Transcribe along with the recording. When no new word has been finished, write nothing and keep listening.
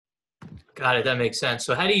Got it. That makes sense.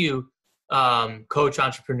 So how do you coach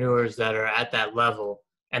entrepreneurs that are at that level?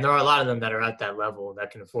 And there are a lot of them that are at that level that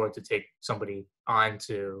can afford to take somebody on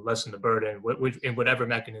to lessen the burden in whatever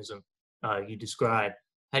mechanism you describe.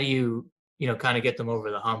 How do you kind of get them over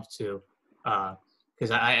the hump to,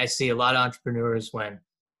 because I see a lot of entrepreneurs when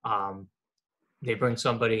um, they bring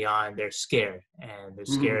somebody on, they're scared and they're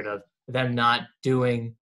Mhm. scared of them not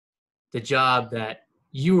doing the job that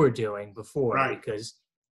you were doing before Right. because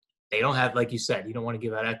they don't have, like you said, you don't want to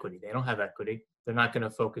give out equity. They don't have equity. They're not going to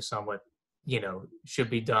focus on what, should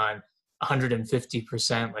be done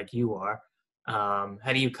 150% like you are.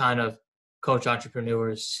 How do you kind of coach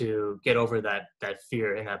entrepreneurs to get over that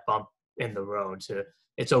fear and that bump in the road to,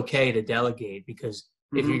 it's okay to delegate because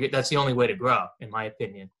if Mhm. that's the only way to grow, in my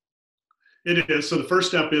opinion. It is. So the first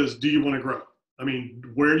step is, do you want to grow? I mean,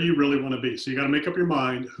 where do you really want to be? So you got to make up your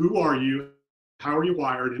mind. Who are you? How are you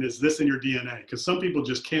wired? And is this in your DNA? Because some people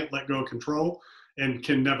just can't let go of control and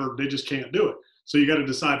can never, they just can't do it. So you got to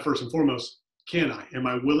decide first and foremost, can I? Am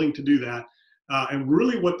I willing to do that? And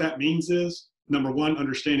really what that means is, number one,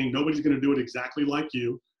 understanding nobody's going to do it exactly like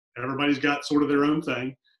you. Everybody's got sort of their own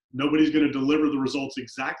thing. Nobody's going to deliver the results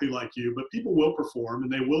exactly like you, but people will perform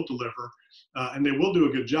and they will deliver and they will do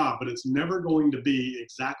a good job, but it's never going to be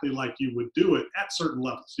exactly like you would do it at certain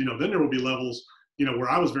levels. Then there will be levels, where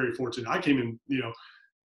I was very fortunate. I came in,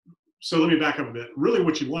 so let me back up a bit. Really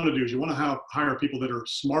what you want to do is you want to hire people that are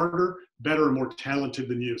smarter, better, and more talented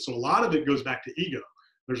than you. So a lot of it goes back to ego.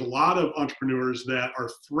 There's a lot of entrepreneurs that are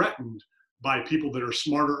threatened by people that are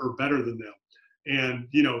smarter or better than them. And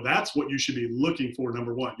that's what you should be looking for.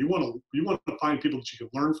 Number one, you want to find people that you can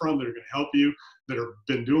learn from, that are going to help you, that have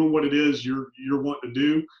been doing what it is you're wanting to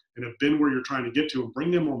do, and have been where you're trying to get to, and bring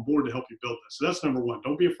them on board to help you build this. So that's number one.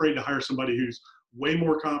 Don't be afraid to hire somebody who's way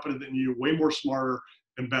more competent than you, way more smarter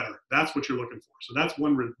and better. That's what you're looking for. So that's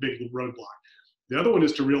one big roadblock. The other one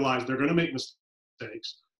is to realize they're going to make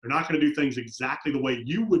mistakes. They're not going to do things exactly the way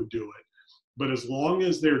you would do it, but as long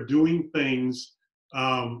as they're doing things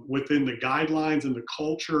within the guidelines and the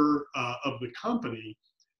culture of the company,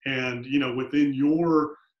 and within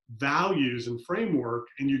your values and framework,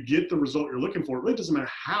 and you get the result you're looking for, it really doesn't matter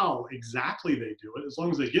how exactly they do it, as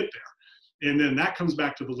long as they get there. And then that comes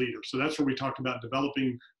back to the leader. So that's where we talked about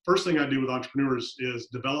developing. First thing I do with entrepreneurs is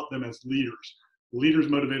develop them as leaders. Leaders,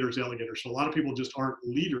 motivators, delegators. So a lot of people just aren't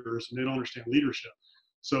leaders and they don't understand leadership.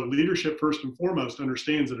 So leadership, first and foremost,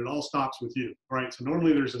 understands that it all stops with you, right? So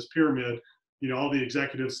normally there's this pyramid, all the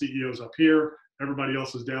executive CEOs up here, everybody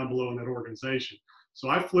else is down below in that organization. So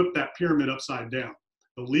I flipped that pyramid upside down.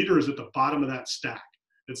 The leader is at the bottom of that stack.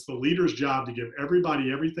 It's the leader's job to give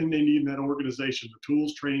everybody everything they need in that organization, the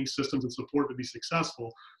tools, training, systems, and support to be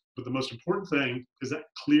successful. But the most important thing is that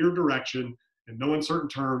clear direction in no uncertain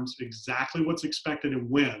terms, exactly what's expected and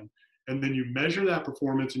when. And then you measure that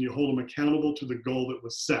performance and you hold them accountable to the goal that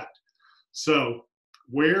was set. So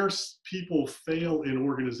where people fail in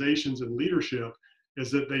organizations and leadership is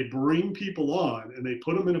that they bring people on and they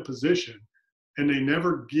put them in a position and they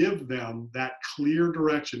never give them that clear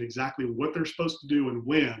direction, exactly what they're supposed to do and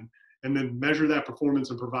when, and then measure that performance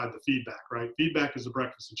and provide the feedback, right? Feedback is the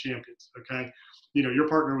breakfast of champions, okay? Your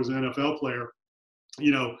partner was an NFL player,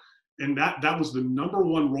 and that was the number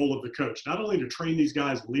one role of the coach, not only to train these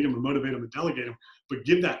guys, lead them and motivate them and delegate them, but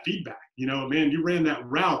give that feedback. Man, you ran that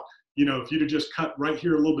route, if you'd have just cut right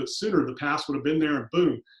here a little bit sooner, the pass would have been there and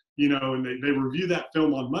boom, and they review that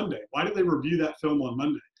film on Monday. Why did they review that film on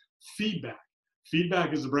Monday? Feedback.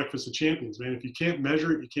 Feedback is the breakfast of champions, man. If you can't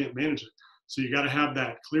measure it, you can't manage it. So you got to have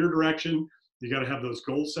that clear direction. You got to have those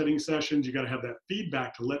goal setting sessions. You got to have that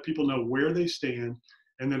feedback to let people know where they stand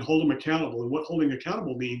and then hold them accountable. And what holding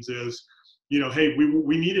accountable means is, hey,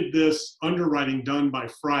 we needed this underwriting done by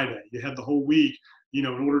Friday. You had the whole week, in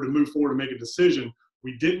order to move forward and make a decision.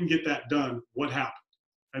 We didn't get that done. What happened?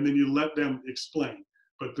 And then you let them explain.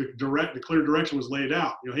 But the clear direction was laid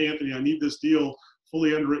out. Hey, Anthony, I need this deal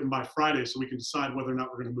fully underwritten by Friday so we can decide whether or not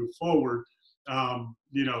we're going to move forward.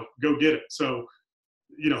 Go get it. So,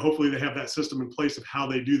 hopefully they have that system in place of how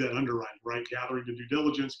they do that underwriting, right? Gathering the due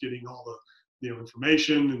diligence, getting all the,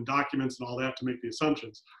 information and documents and all that to make the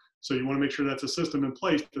assumptions. So you want to make sure that's a system in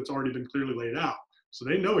place that's already been clearly laid out. So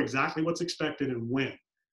they know exactly what's expected and when.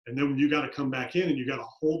 And then you got to come back in and you got to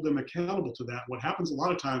hold them accountable to that. What happens a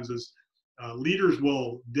lot of times is leaders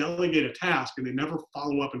will delegate a task and they never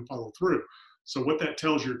follow up and follow through. So what that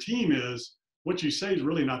tells your team is what you say is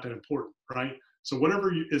really not that important, right? So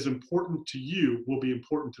whatever is important to you will be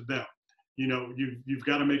important to them. You've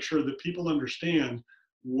got to make sure that people understand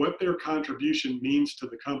what their contribution means to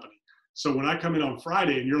the company. So when I come in on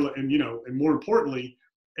Friday and and more importantly,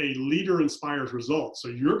 a leader inspires results. So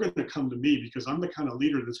you're going to come to me because I'm the kind of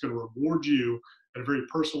leader that's going to reward you at a very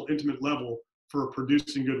personal, intimate level for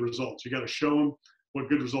producing good results. You got to show them what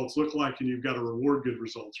good results look like, and you've got to reward good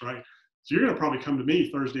results, right? So you're going to probably come to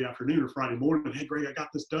me Thursday afternoon or Friday morning. Hey, Greg, I got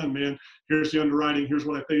this done, man. Here's the underwriting. Here's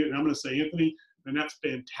what I think. And I'm going to say, Anthony, and that's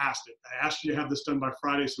fantastic. I asked you to have this done by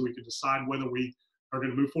Friday so we could decide whether we are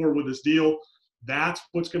going to move forward with this deal. That's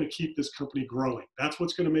what's going to keep this company growing. That's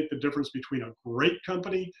what's going to make the difference between a great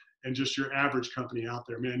company and just your average company out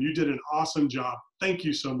there. Man, you did an awesome job. Thank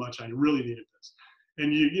you so much. I really needed this.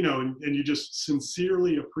 And and you just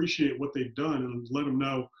sincerely appreciate what they've done and let them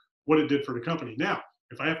know what it did for the company. Now,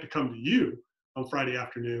 if I have to come to you on Friday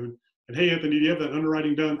afternoon and, hey, Anthony, do you have that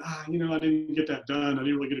underwriting done? I didn't get that done. I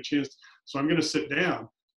didn't really get a chance. So I'm going to sit down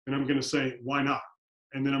and I'm going to say, why not?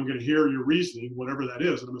 And then I'm going to hear your reasoning, whatever that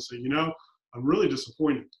is. And I'm going to say, I'm really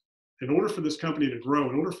disappointed. In order for this company to grow,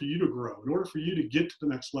 in order for you to grow, in order for you to get to the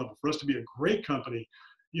next level, for us to be a great company,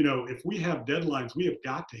 if we have deadlines, we have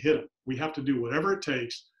got to hit them. We have to do whatever it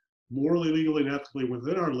takes, morally, legally, and ethically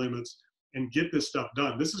within our limits, and get this stuff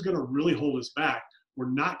done. This is going to really hold us back. We're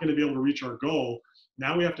not going to be able to reach our goal.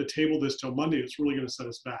 Now we have to table this till Monday. It's really going to set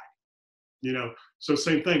us back. So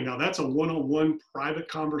same thing. Now that's a one-on-one private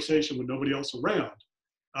conversation with nobody else around.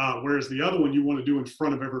 Whereas the other one you want to do in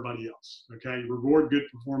front of everybody else. Okay, reward good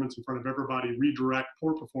performance in front of everybody, redirect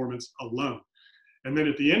poor performance alone. And then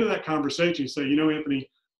at the end of that conversation, you say, Anthony,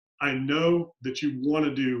 I know that you want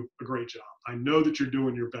to do a great job. I know that you're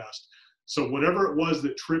doing your best. So whatever it was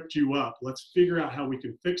that tripped you up, let's figure out how we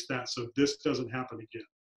can fix that so this doesn't happen again.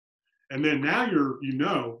 And then now you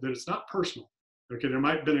know that it's not personal. Okay, there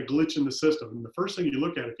might have been a glitch in the system. And the first thing you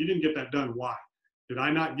look at, if you didn't get that done, why? Did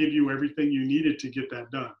I not give you everything you needed to get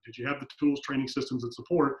that done? Did you have the tools, training systems, and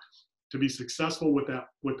support to be successful with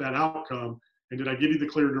that outcome? And did I give you the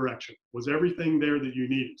clear direction? Was everything there that you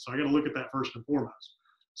needed? So I got to look at that first and foremost.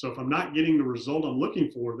 So if I'm not getting the result I'm looking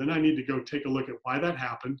for, then I need to go take a look at why that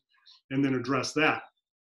happened and then address that.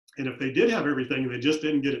 And if they did have everything and they just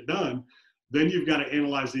didn't get it done, then you've got to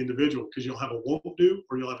analyze the individual, because you'll have a won't do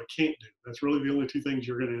or you'll have a can't do. That's really the only two things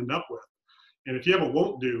you're going to end up with. And if you have a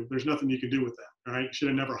won't do, there's nothing you can do with that. All right. You should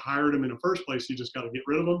have never hired them in the first place. You just got to get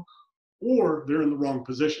rid of them, or they're in the wrong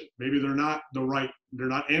position. Maybe they're not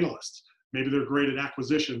analysts. Maybe they're great at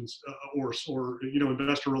acquisitions or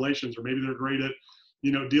investor relations, or maybe they're great at,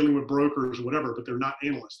 dealing with brokers or whatever, but they're not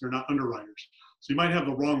analysts. They're not underwriters. So you might have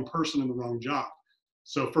the wrong person in the wrong job.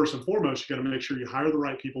 So first and foremost, you got to make sure you hire the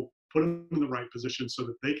right people, put them in the right position so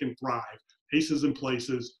that they can thrive. Aces in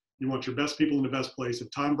places. You want your best people in the best place. If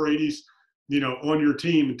Tom Brady's, on your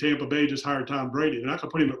team in Tampa Bay just hired Tom Brady, they're not going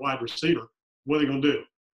to put him at wide receiver. What are they going to do?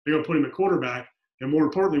 They're going to put him at quarterback. And more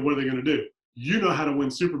importantly, what are they going to do? You know how to win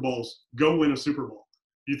Super Bowls. Go win a Super Bowl.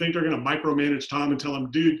 You think they're going to micromanage Tom and tell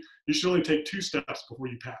him, dude, you should only take 2 steps before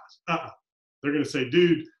you pass? They're going to say,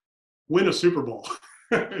 dude, win a Super Bowl.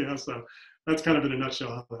 So that's kind of in a nutshell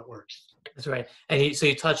how that works. That's right. And so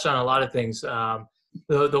you touched on a lot of things. The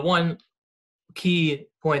one key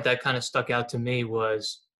point that kind of stuck out to me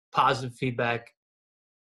was positive feedback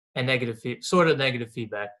and negative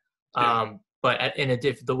feedback. Yeah. But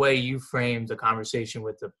the way you framed the conversation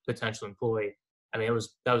with the potential employee, I mean,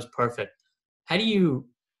 that was perfect. How do you,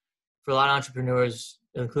 for a lot of entrepreneurs,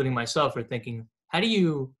 including myself, are thinking, how do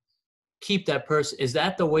you keep that person? Is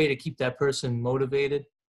that the way to keep that person motivated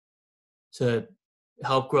to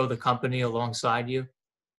help grow the company alongside you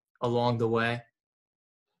along the way?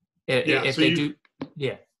 If they do,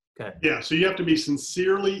 yeah. Okay. Yeah, so you have to be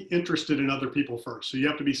sincerely interested in other people first. So you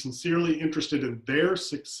have to be sincerely interested in their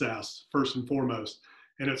success first and foremost.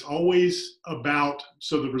 And it's always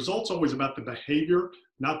so the result's always about the behavior,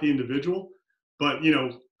 not the individual. But,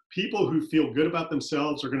 people who feel good about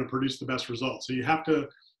themselves are going to produce the best results. So you have to,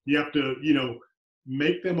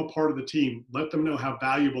 make them a part of the team. Let them know how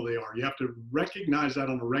valuable they are. You have to recognize that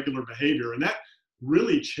on a regular behavior. And that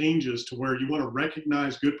really changes to where you want to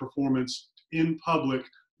recognize good performance in public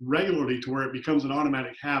regularly, to where it becomes an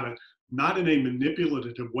automatic habit, not in a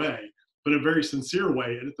manipulative way, but a very sincere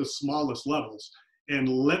way and at the smallest levels, and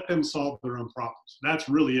let them solve their own problems. That's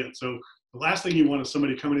really it. So the last thing you want is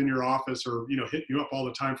somebody coming in your office or, hitting you up all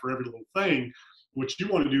the time for every little thing. What you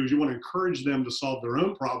want to do is you want to encourage them to solve their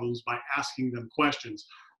own problems by asking them questions.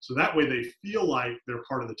 So that way they feel like they're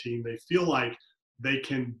part of the team. They feel like they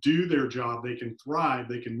can do their job, they can thrive,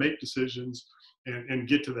 they can make decisions and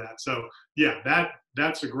get to that. So yeah,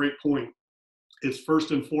 that's a great point. It's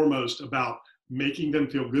first and foremost about making them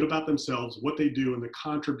feel good about themselves, what they do, and the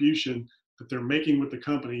contribution that they're making with the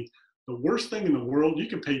company. The worst thing in the world, you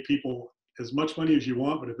can pay people as much money as you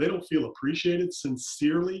want, but if they don't feel appreciated,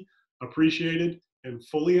 sincerely appreciated, and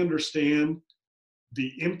fully understand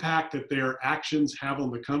the impact that their actions have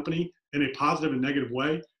on the company in a positive and negative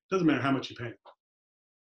way, doesn't matter how much you pay.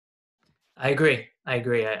 I agree. I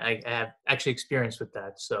agree. I have actually experience with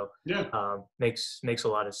that, so Yeah. makes a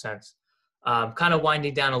lot of sense. Kind of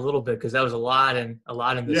winding down a little bit because that was a lot in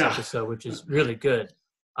this Yeah. episode, which is really good.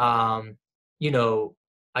 Um, you know,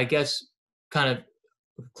 I guess kind of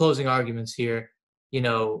closing arguments here. You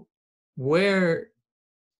know, where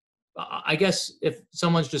I guess if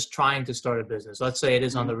someone's just trying to start a business, let's say it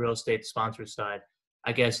is on Mhm. the real estate sponsor side,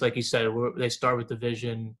 I guess like you said, they start with the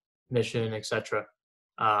vision, mission, etc.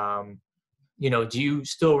 Um, do you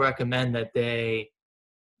still recommend that they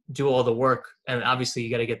do all the work? And obviously, you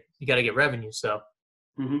got to get revenue. So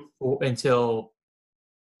Mhm. until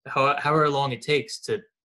however long it takes to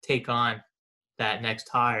take on that next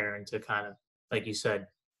hire and to kind of, like you said,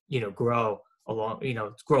 grow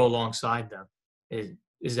alongside them.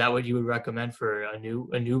 Is that what you would recommend for a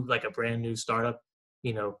new like a brand new startup,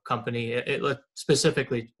 company,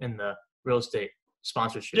 specifically in the real estate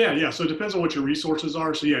sponsorship Yeah, field? yeah. So it depends on what your resources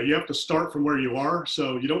are. So yeah, you have to start from where you are.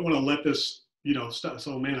 So you don't want to let this,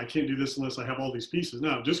 so man, I can't do this unless I have all these pieces.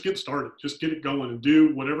 No, just get started. Just get it going and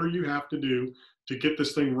do whatever you have to do to get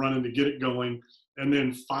this thing running, to get it going, and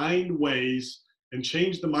then find ways and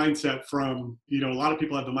change the mindset from, a lot of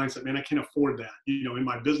people have the mindset, man, I can't afford that, in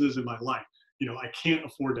my business, in my life, I can't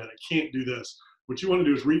afford that. I can't do this. What you want to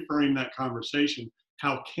do is reframe that conversation.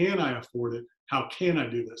 How can I afford it? How can I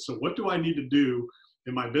do this? So what do I need to do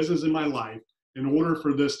in my business, in my life, in order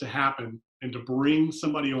for this to happen and to bring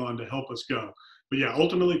somebody on to help us go? But yeah,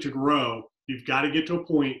 ultimately to grow, you've got to get to a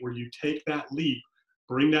point where you take that leap,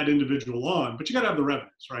 bring that individual on, but you got to have the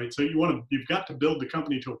revenues, right? So you've got to build the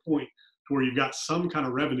company to a point to where you've got some kind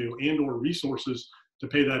of revenue and or resources to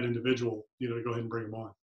pay that individual, to go ahead and bring them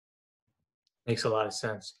on. Makes a lot of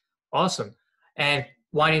sense. Awesome. And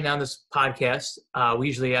winding down this podcast, we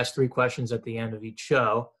usually ask 3 questions at the end of each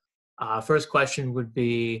show. First question would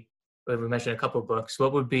be, we mentioned a couple of books.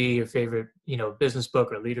 What would be your favorite, business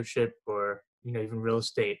book or leadership or, even real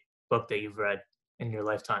estate book that you've read in your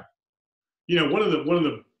lifetime? One of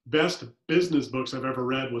the best business books I've ever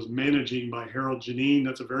read was Managing by Harold Janine.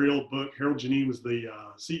 That's a very old book. Harold Janine was the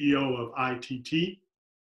CEO of ITT,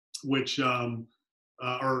 which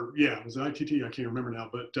it was ITT. I can't remember now,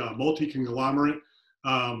 but multi-conglomerate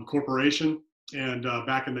corporation, and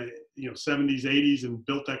back in the 70s, 80s, and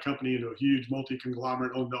built that company into a huge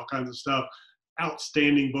multi-conglomerate, owned all kinds of stuff.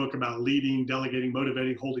 Outstanding book about leading, delegating,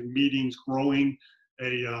 motivating, holding meetings, growing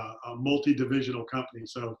a multi-divisional company.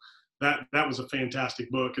 So that was a fantastic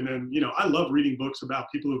book. And then I love reading books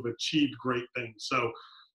about people who've achieved great things. So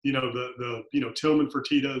the Tillman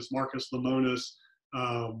Fertitta's, Marcus Lemonis,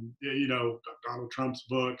 Donald Trump's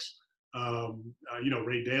books,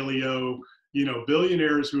 Ray Dalio,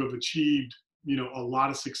 billionaires who have achieved, a lot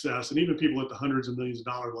of success, and even people at the hundreds of millions of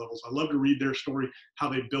dollar levels. I love to read their story, how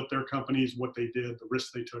they built their companies, what they did, the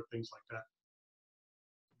risks they took, things like that.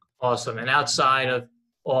 Awesome. And outside of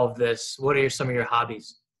all of this, what are some of your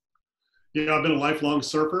hobbies? I've been a lifelong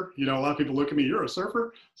surfer. A lot of people look at me, you're a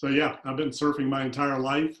surfer? So yeah, I've been surfing my entire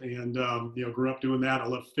life, and grew up doing that. I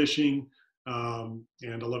love fishing, and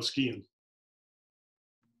I love skiing.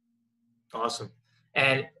 Awesome.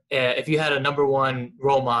 And if you had a number one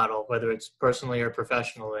role model, whether it's personally or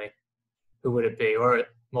professionally, who would it be, or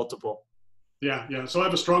multiple? Yeah, yeah. So I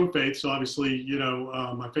have a strong faith. So obviously,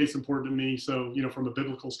 my faith's important to me. So, from a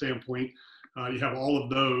biblical standpoint, you have all of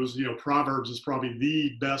those. Proverbs is probably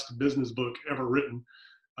the best business book ever written.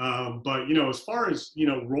 But as far as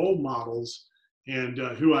role models and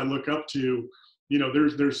who I look up to,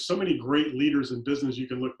 there's so many great leaders in business you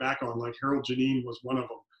can look back on. Like Harold Janine was one of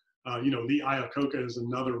them. Lee Iacocca is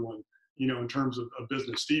another one. In terms of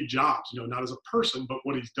business, Steve Jobs. Not as a person, but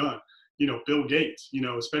what he's done. Bill Gates,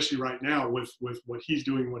 especially right now with what he's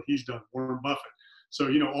doing, what he's done, Warren Buffett. So,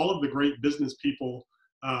 all of the great business people,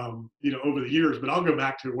 over the years, but I'll go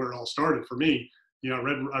back to where it all started for me. I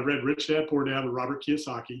read Rich Dad, Poor Dad with Robert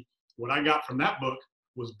Kiyosaki. What I got from that book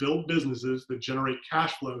was build businesses that generate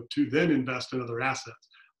cash flow to then invest in other assets.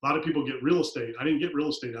 A lot of people get real estate. I didn't get real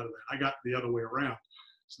estate out of that. I got the other way around.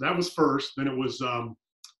 So that was first. Then it was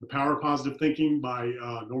The Power of Positive Thinking by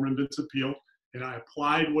Norman Vincent Peale. And I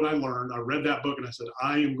applied what I learned. I read that book and I said,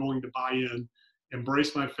 I am going to buy in,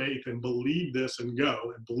 embrace my faith, and believe this and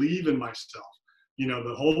go and believe in myself.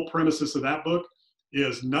 The whole premises of that book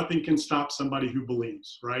is nothing can stop somebody who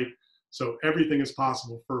believes, right? So everything is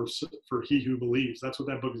possible for he who believes. That's what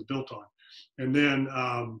that book is built on. And then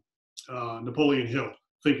Napoleon Hill,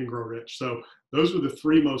 Think and Grow Rich. So those were the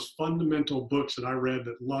 3 most fundamental books that I read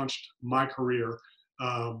that launched my career.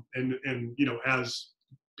 and as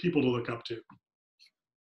people to look up to.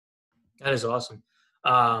 That is awesome.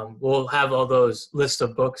 We'll have all those lists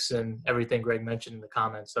of books and everything Greg mentioned in the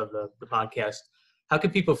comments of the podcast. How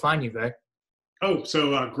can people find you, Greg? Oh, so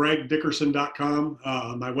gregdickerson.com,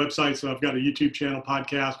 my website. So I've got a YouTube channel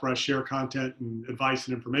podcast where I share content and advice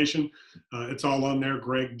and information. It's all on there,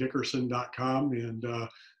 gregdickerson.com,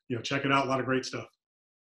 and check it out. A lot of great stuff.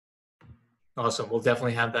 Awesome. We'll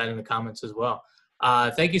definitely have that in the comments as well.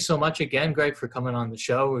 Thank you so much again, Greg, for coming on the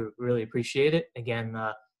show. We really appreciate it. Again,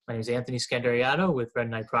 my name is Anthony Scandariato with Red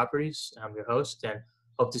Knight Properties. I'm your host, and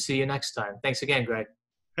hope to see you next time. Thanks again, Greg.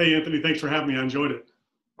 Hey, Anthony, thanks for having me. I enjoyed it.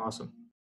 Awesome.